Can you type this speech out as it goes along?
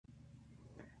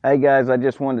Hey guys, I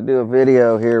just wanted to do a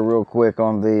video here real quick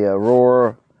on the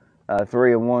Auroral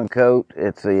 3-in-1 coat.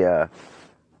 It's the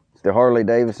Harley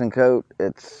Davidson coat.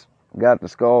 It's got the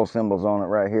skull symbols on it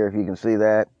right here, if you can see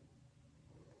that.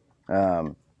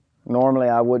 Normally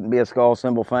I wouldn't be a skull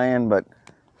symbol fan, but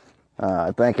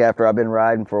I think after I've been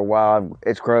riding for a while,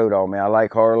 it's crowed on me. I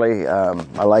like Harley.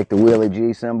 I like the Willie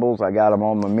G symbols. I got them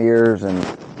on my mirrors and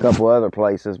a couple other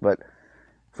places, but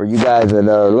for you guys that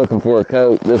are looking for a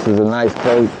coat, this is a nice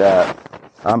coat.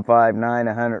 I'm 5'9",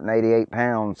 188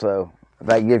 pounds, so if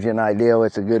that gives you an idea,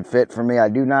 it's a good fit for me. I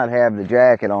do not have the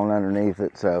jacket on underneath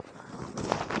it, so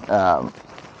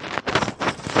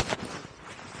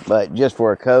but just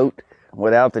for a coat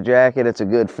without the jacket, it's a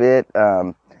good fit.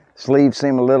 Sleeves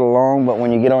seem a little long, but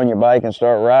when you get on your bike and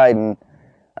start riding,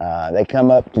 they come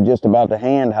up to just about the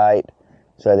hand height.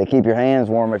 So they keep your hands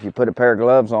warm. If you put a pair of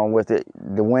gloves on with it,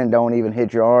 the wind don't even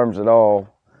hit your arms at all.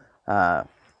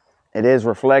 It is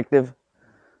reflective,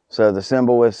 so the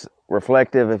symbol is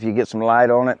reflective if you get some light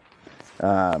on it.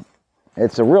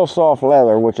 It's a real soft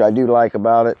leather, which I do like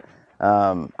about it.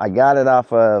 I got it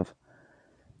off of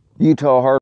Utah Harley